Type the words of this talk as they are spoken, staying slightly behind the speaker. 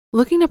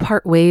Looking to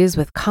part ways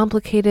with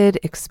complicated,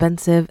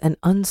 expensive, and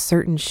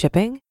uncertain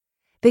shipping?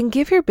 Then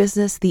give your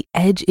business the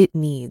edge it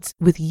needs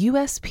with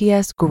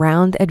USPS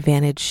Ground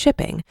Advantage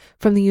shipping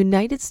from the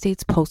United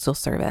States Postal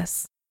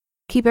Service.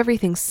 Keep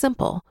everything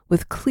simple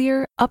with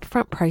clear,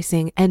 upfront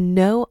pricing and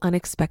no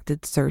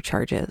unexpected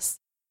surcharges.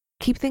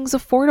 Keep things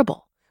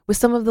affordable with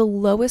some of the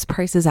lowest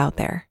prices out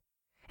there.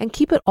 And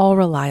keep it all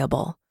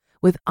reliable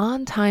with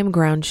on-time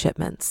ground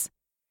shipments.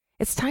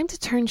 It's time to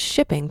turn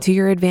shipping to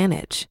your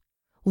advantage.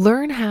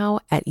 Learn how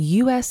at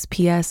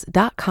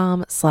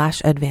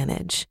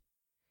USPS.com/advantage.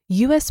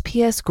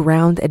 USPS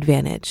Ground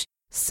Advantage.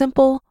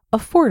 Simple,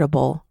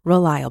 affordable,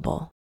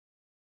 reliable.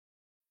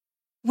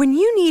 When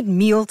you need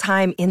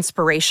mealtime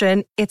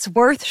inspiration, it's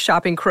worth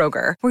shopping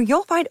Kroger, where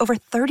you'll find over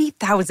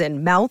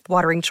 30,000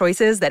 mouth-watering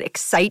choices that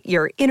excite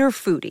your inner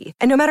foodie.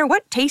 And no matter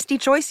what tasty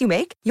choice you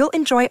make, you'll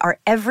enjoy our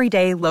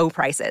everyday low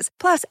prices,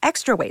 plus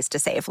extra ways to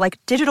save, like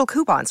digital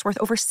coupons worth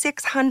over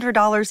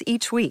 $600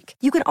 each week.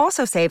 You can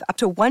also save up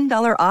to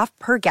 $1 off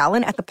per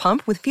gallon at the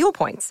pump with fuel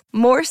points.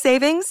 More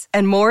savings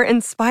and more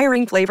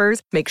inspiring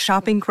flavors make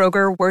shopping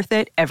Kroger worth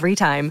it every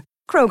time.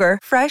 Kroger,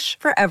 fresh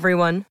for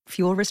everyone.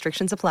 Fuel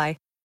restrictions apply.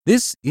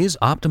 This is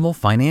Optimal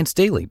Finance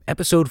Daily,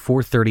 episode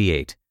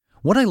 438.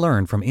 What I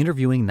Learned from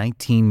Interviewing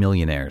 19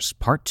 Millionaires,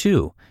 Part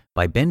 2,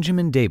 by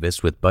Benjamin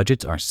Davis with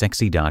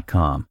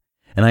BudgetsAreSexy.com.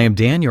 And I am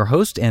Dan, your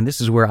host, and this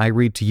is where I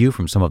read to you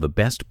from some of the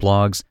best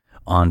blogs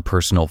on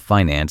personal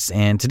finance.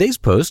 And today's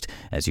post,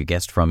 as you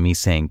guessed from me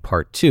saying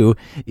Part 2,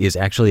 is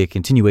actually a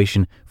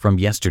continuation from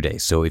yesterday.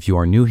 So if you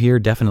are new here,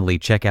 definitely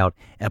check out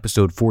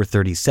episode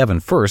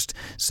 437 first,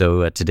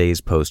 so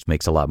today's post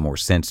makes a lot more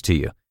sense to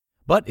you.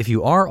 But if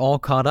you are all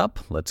caught up,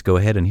 let's go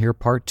ahead and hear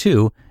Part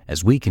 2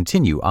 as we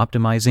continue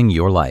optimizing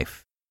your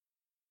life.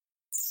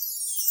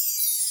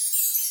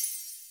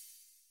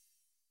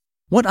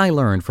 What I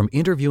Learned from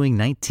Interviewing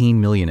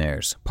 19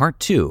 Millionaires, Part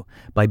 2,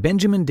 by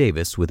Benjamin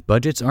Davis with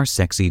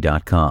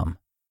BudgetsAreSexy.com.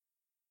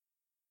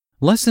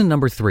 Lesson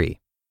number 3.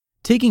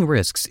 Taking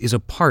risks is a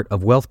part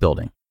of wealth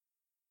building.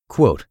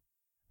 Quote,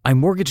 I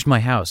mortgaged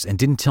my house and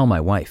didn't tell my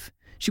wife.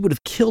 She would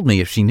have killed me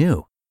if she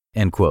knew.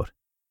 End quote.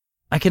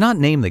 I cannot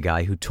name the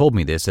guy who told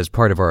me this as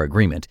part of our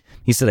agreement.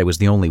 He said I was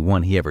the only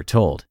one he ever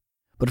told.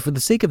 But for the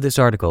sake of this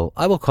article,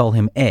 I will call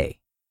him A.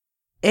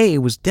 A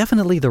was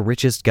definitely the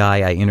richest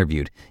guy I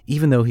interviewed,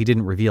 even though he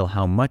didn't reveal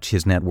how much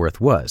his net worth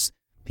was.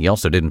 He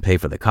also didn't pay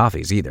for the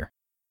coffees either.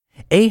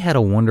 A had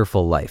a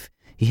wonderful life.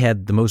 He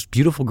had the most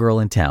beautiful girl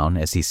in town,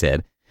 as he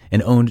said,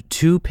 and owned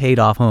 2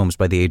 paid-off homes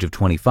by the age of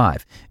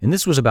 25, and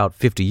this was about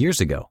 50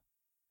 years ago.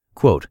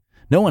 Quote,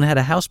 no one had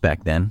a house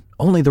back then,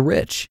 only the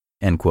rich,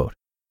 end quote.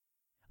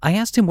 I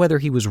asked him whether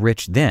he was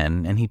rich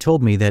then, and he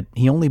told me that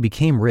he only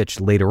became rich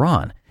later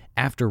on,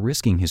 after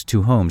risking his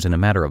 2 homes in a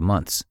matter of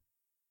months.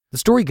 The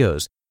story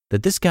goes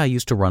that this guy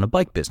used to run a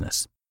bike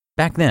business.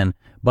 Back then,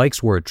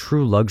 bikes were a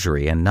true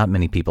luxury and not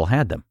many people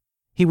had them.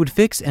 He would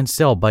fix and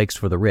sell bikes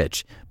for the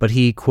rich, but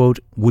he, quote,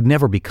 would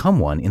never become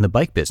one in the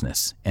bike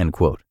business, end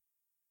quote.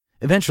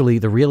 Eventually,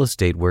 the real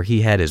estate where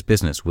he had his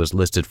business was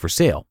listed for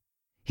sale.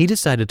 He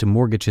decided to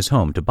mortgage his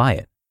home to buy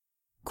it.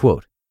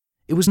 Quote,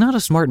 it was not a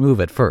smart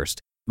move at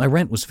first. My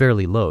rent was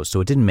fairly low, so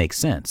it didn't make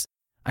sense.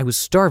 I was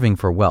starving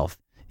for wealth.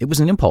 It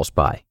was an impulse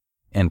buy,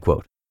 end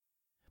quote.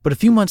 But a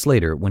few months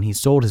later, when he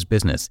sold his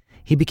business,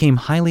 he became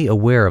highly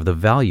aware of the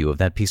value of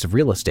that piece of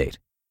real estate.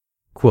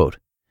 Quote,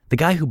 the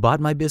guy who bought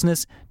my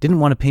business didn't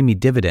want to pay me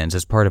dividends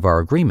as part of our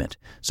agreement,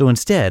 so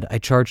instead I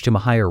charged him a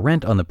higher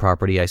rent on the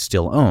property I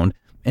still owned,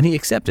 and he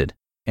accepted,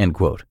 end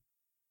quote.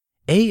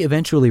 A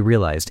eventually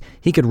realized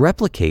he could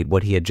replicate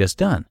what he had just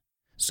done.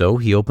 So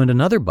he opened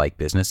another bike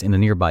business in a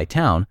nearby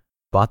town,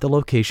 bought the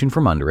location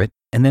from under it,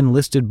 and then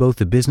listed both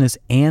the business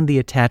and the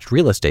attached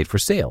real estate for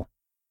sale.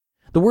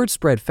 The word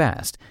spread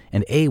fast,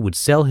 and A would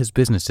sell his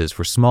businesses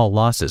for small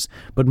losses,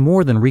 but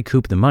more than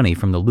recoup the money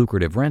from the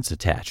lucrative rents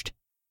attached.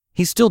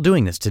 He's still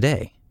doing this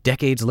today,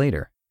 decades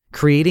later,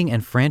 creating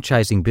and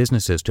franchising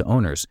businesses to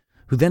owners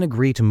who then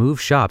agree to move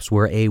shops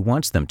where A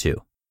wants them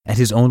to, at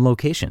his own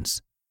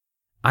locations.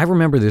 I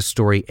remember this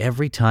story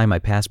every time I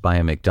pass by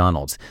a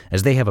McDonald's,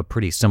 as they have a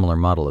pretty similar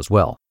model as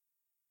well.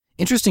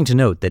 Interesting to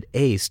note that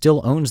A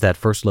still owns that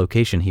first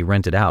location he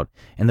rented out,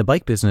 and the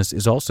bike business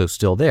is also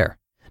still there,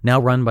 now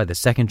run by the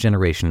second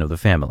generation of the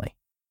family.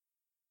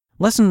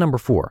 Lesson number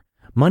 4,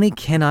 money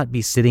cannot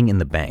be sitting in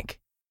the bank.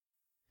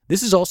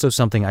 This is also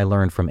something I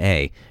learned from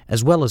A,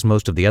 as well as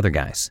most of the other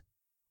guys.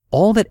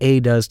 All that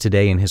A does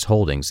today in his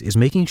holdings is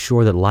making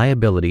sure that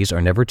liabilities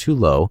are never too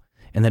low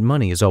and that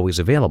money is always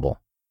available.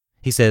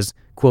 He says,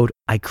 quote,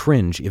 I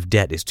cringe if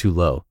debt is too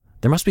low.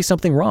 There must be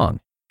something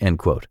wrong, end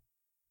quote.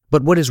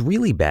 But what is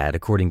really bad,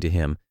 according to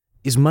him,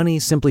 is money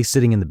simply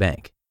sitting in the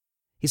bank.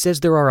 He says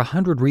there are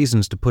 100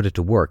 reasons to put it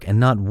to work and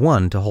not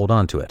one to hold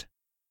on to it.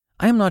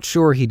 I am not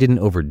sure he didn't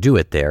overdo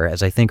it there,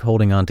 as I think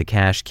holding on to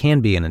cash can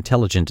be an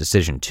intelligent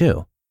decision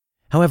too.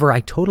 However, I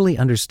totally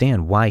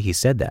understand why he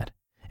said that,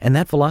 and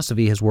that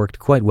philosophy has worked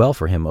quite well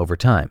for him over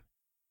time.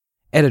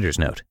 Editor's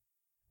note.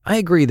 I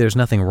agree there's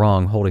nothing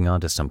wrong holding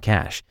on to some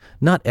cash.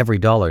 Not every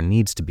dollar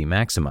needs to be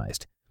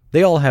maximized.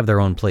 They all have their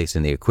own place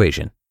in the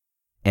equation.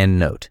 End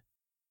note.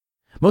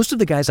 Most of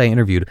the guys I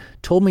interviewed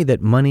told me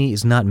that money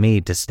is not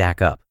made to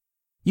stack up.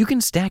 You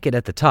can stack it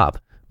at the top,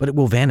 but it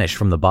will vanish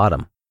from the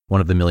bottom,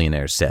 one of the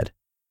millionaires said.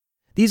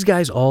 These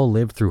guys all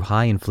lived through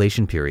high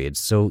inflation periods,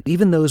 so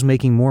even those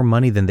making more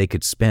money than they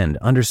could spend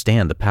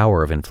understand the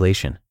power of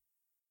inflation.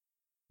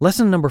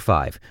 Lesson number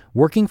 5,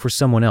 working for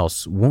someone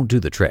else won't do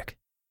the trick.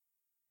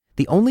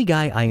 The only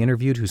guy I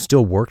interviewed who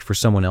still worked for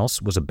someone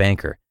else was a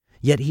banker,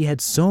 yet he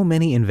had so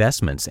many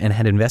investments and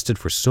had invested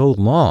for so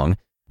long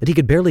that he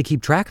could barely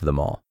keep track of them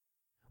all.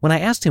 When I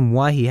asked him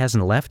why he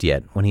hasn't left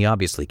yet, when he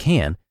obviously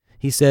can,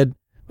 he said,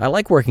 "I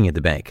like working at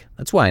the bank.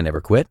 That's why I never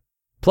quit.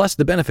 Plus,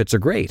 the benefits are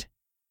great."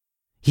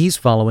 He's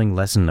following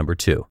lesson number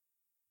 2.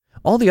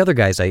 All the other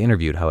guys I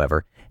interviewed,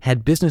 however,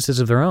 had businesses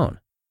of their own.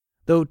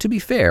 Though, to be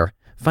fair,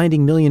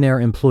 finding millionaire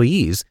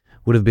employees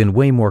would have been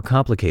way more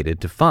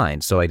complicated to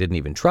find, so I didn't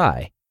even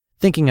try,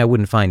 thinking I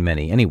wouldn't find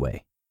many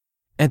anyway.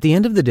 At the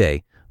end of the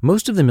day,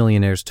 most of the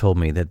millionaires told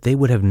me that they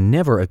would have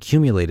never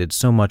accumulated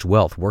so much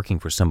wealth working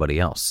for somebody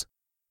else.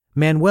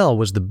 Manuel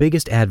was the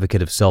biggest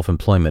advocate of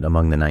self-employment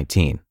among the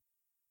 19.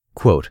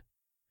 Quote,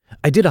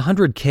 "I did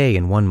 $100K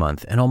in 1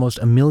 month and almost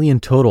 $1 million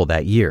total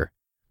that year.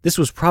 This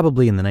was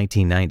probably in the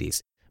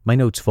 1990s. My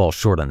notes fall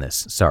short on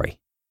this, sorry.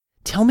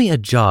 Tell me a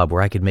job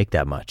where I could make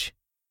that much.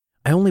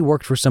 I only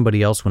worked for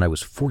somebody else when I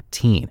was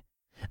 14.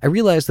 I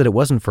realized that it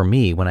wasn't for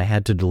me when I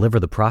had to deliver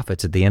the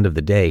profits at the end of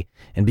the day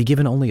and be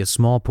given only a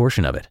small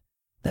portion of it.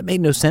 That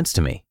made no sense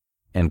to me."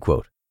 End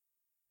quote.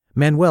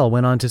 Manuel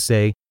went on to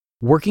say,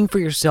 "Working for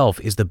yourself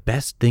is the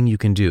best thing you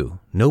can do.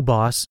 No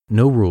boss,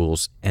 no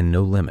rules, and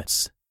no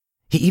limits."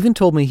 He even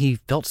told me he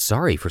felt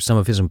sorry for some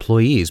of his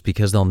employees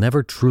because they'll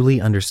never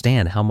truly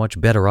understand how much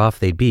better off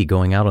they'd be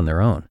going out on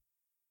their own.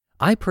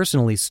 I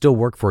personally still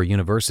work for a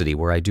university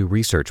where I do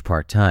research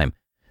part-time,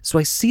 so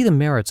I see the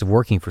merits of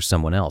working for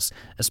someone else,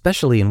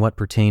 especially in what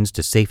pertains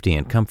to safety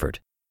and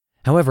comfort.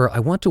 However, I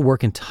want to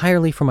work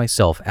entirely for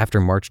myself after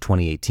March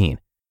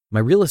 2018. My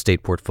real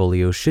estate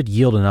portfolio should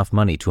yield enough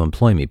money to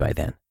employ me by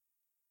then.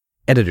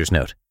 Editor's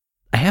note: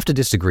 I have to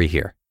disagree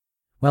here.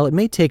 While it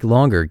may take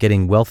longer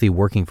getting wealthy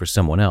working for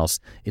someone else,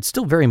 it's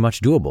still very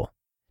much doable.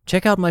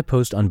 Check out my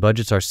post on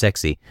Budgets Are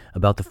Sexy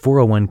about the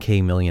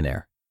 401k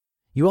millionaire.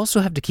 You also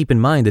have to keep in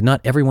mind that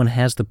not everyone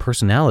has the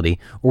personality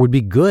or would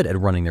be good at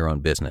running their own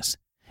business.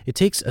 It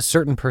takes a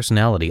certain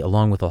personality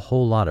along with a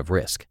whole lot of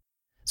risk.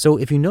 So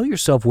if you know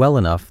yourself well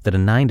enough that a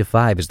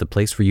 9-to-5 is the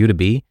place for you to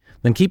be,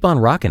 then keep on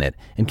rocking it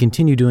and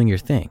continue doing your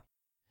thing.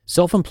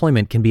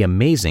 Self-employment can be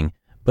amazing,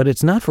 but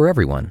it's not for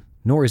everyone,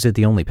 nor is it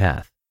the only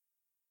path.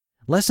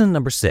 Lesson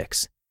number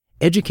 6,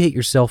 educate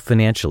yourself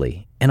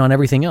financially and on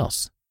everything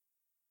else.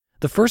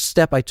 The first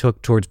step I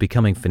took towards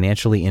becoming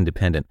financially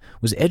independent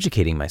was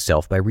educating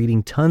myself by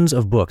reading tons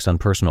of books on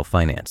personal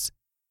finance.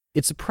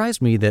 It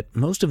surprised me that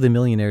most of the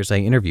millionaires I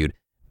interviewed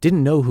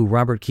didn't know who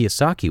Robert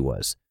Kiyosaki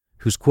was,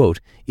 whose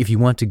quote, "If you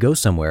want to go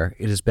somewhere,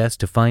 it is best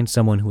to find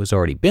someone who has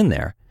already been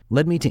there,"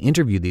 led me to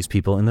interview these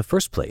people in the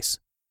first place,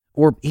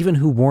 or even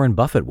who Warren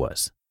Buffett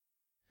was.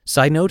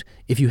 Side note,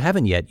 if you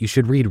haven't yet, you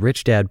should read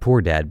Rich Dad,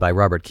 Poor Dad by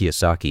Robert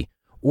Kiyosaki,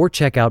 or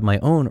check out my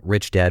own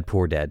Rich Dad,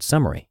 Poor Dad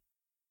summary.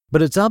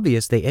 But it's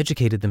obvious they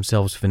educated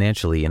themselves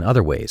financially in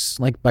other ways,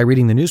 like by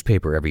reading the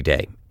newspaper every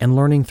day and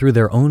learning through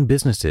their own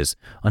businesses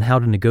on how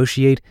to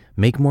negotiate,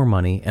 make more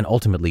money, and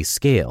ultimately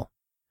scale.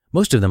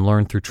 Most of them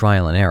learned through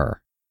trial and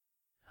error.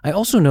 I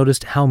also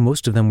noticed how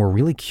most of them were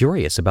really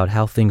curious about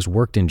how things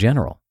worked in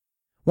general.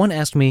 One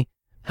asked me,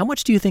 "How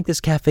much do you think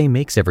this cafe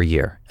makes every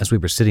year?" as we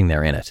were sitting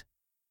there in it.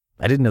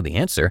 I didn't know the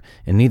answer,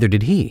 and neither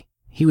did he.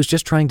 He was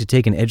just trying to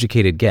take an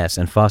educated guess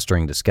and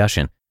fostering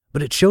discussion,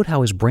 but it showed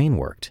how his brain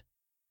worked.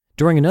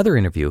 During another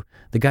interview,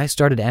 the guy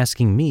started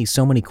asking me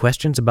so many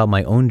questions about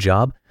my own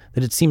job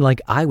that it seemed like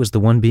I was the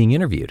one being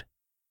interviewed.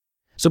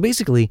 So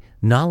basically,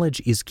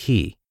 knowledge is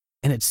key,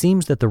 and it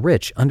seems that the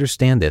rich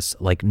understand this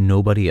like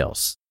nobody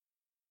else.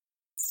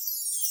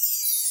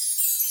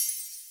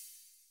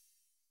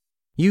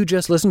 You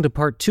just listened to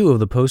part 2 of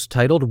the post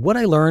titled "What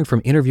I Learned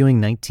from Interviewing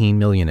 19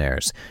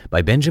 Millionaires"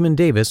 by Benjamin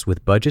Davis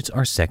with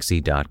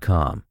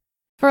BudgetsAreSexy.com.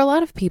 For a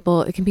lot of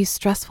people, it can be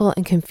stressful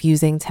and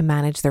confusing to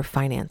manage their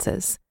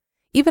finances.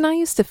 Even I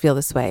used to feel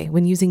this way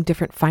when using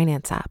different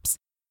finance apps.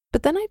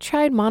 But then I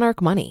tried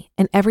Monarch Money,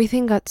 and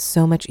everything got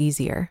so much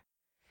easier.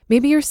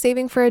 Maybe you're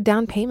saving for a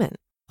down payment,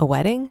 a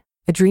wedding,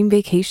 a dream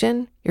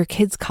vacation, your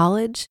kids'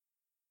 college.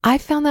 I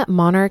found that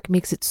Monarch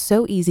makes it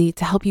so easy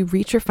to help you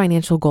reach your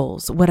financial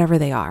goals, whatever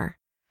they are.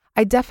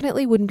 I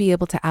definitely wouldn't be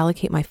able to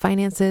allocate my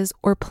finances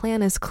or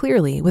plan as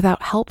clearly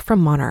without help from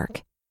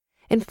Monarch.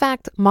 In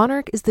fact,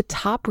 Monarch is the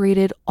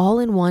top-rated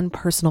all-in-one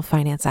personal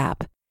finance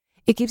app.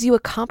 It gives you a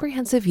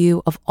comprehensive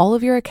view of all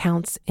of your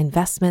accounts,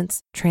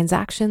 investments,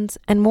 transactions,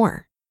 and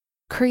more.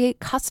 Create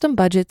custom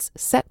budgets,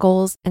 set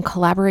goals, and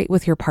collaborate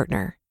with your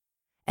partner.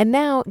 And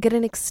now get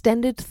an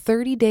extended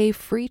 30-day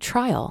free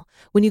trial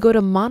when you go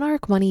to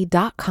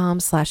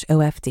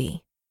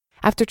monarchmoney.com/OFD.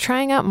 After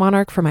trying out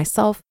Monarch for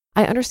myself,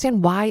 I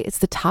understand why it's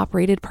the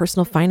top-rated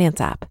personal finance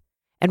app.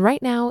 And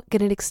right now,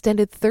 get an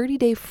extended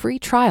 30-day free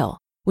trial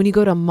when you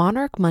go to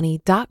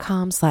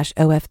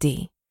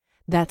monarchmoney.com/OFD.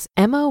 That's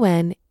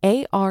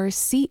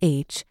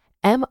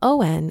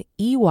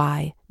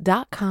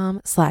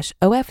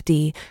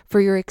monarchmoney.com/OFD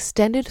for your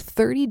extended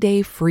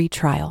 30-day free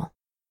trial.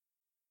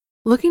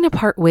 Looking to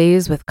part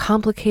ways with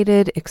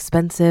complicated,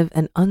 expensive,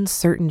 and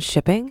uncertain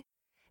shipping?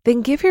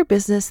 Then give your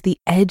business the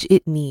edge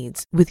it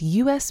needs with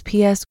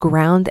USPS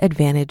Ground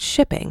Advantage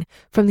shipping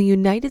from the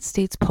United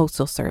States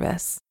Postal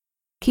Service.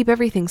 Keep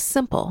everything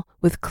simple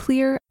with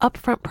clear,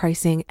 upfront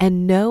pricing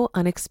and no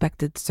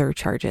unexpected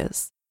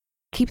surcharges.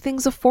 Keep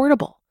things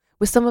affordable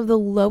with some of the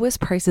lowest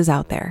prices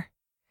out there.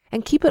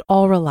 And keep it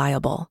all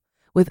reliable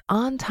with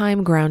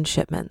on-time ground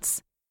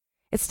shipments.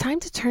 It's time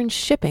to turn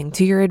shipping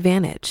to your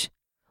advantage.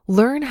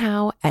 Learn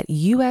how at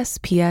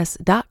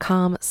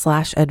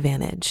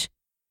USPS.com/advantage.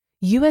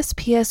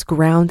 USPS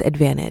Ground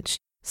Advantage.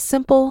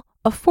 Simple,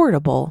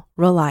 affordable,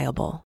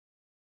 reliable.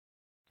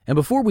 And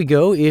before we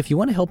go, if you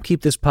want to help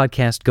keep this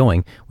podcast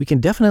going, we can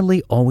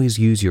definitely always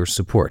use your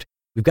support.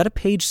 We've got a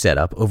page set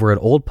up over at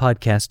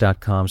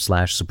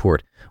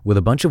oldpodcast.com/support with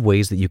a bunch of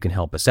ways that you can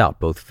help us out,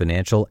 both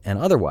financial and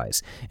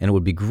otherwise. And it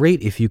would be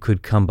great if you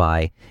could come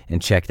by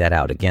and check that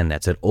out. Again,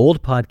 that's at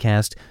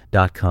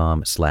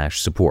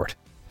oldpodcast.com/support.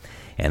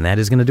 And that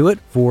is going to do it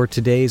for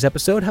today's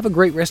episode. Have a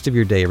great rest of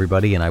your day,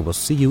 everybody, and I will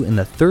see you in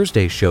the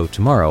Thursday show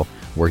tomorrow,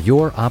 where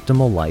your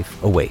optimal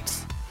life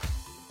awaits.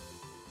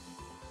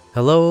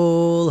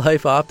 Hello,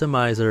 Life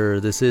Optimizer.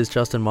 This is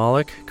Justin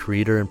Malik,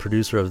 creator and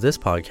producer of this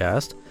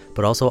podcast,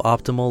 but also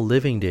Optimal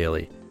Living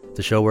Daily,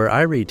 the show where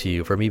I read to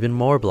you from even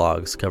more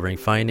blogs covering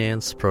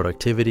finance,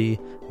 productivity,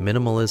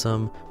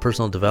 minimalism,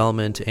 personal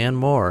development, and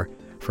more,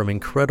 from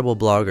incredible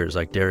bloggers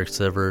like Derek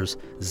Sivers,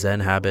 Zen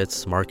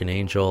Habits, Mark and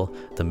Angel,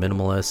 The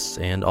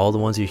Minimalists, and all the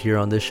ones you hear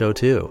on this show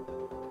too.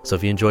 So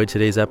if you enjoyed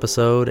today's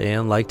episode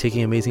and like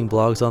taking amazing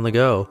blogs on the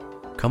go,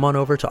 come on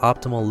over to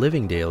Optimal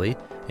Living Daily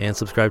and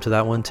subscribe to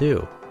that one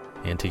too.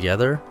 And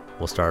together,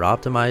 we'll start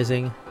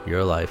optimizing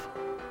your life.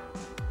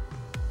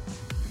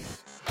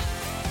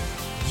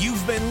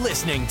 You've been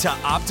listening to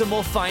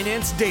Optimal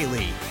Finance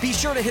Daily. Be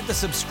sure to hit the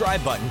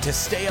subscribe button to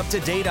stay up to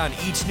date on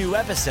each new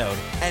episode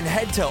and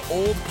head to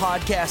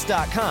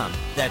oldpodcast.com.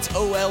 That's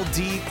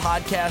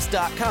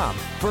OLDpodcast.com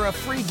for a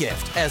free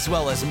gift as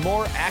well as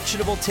more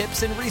actionable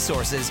tips and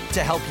resources to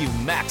help you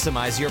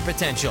maximize your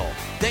potential.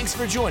 Thanks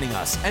for joining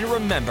us, and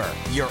remember,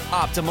 your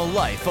optimal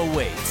life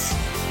awaits.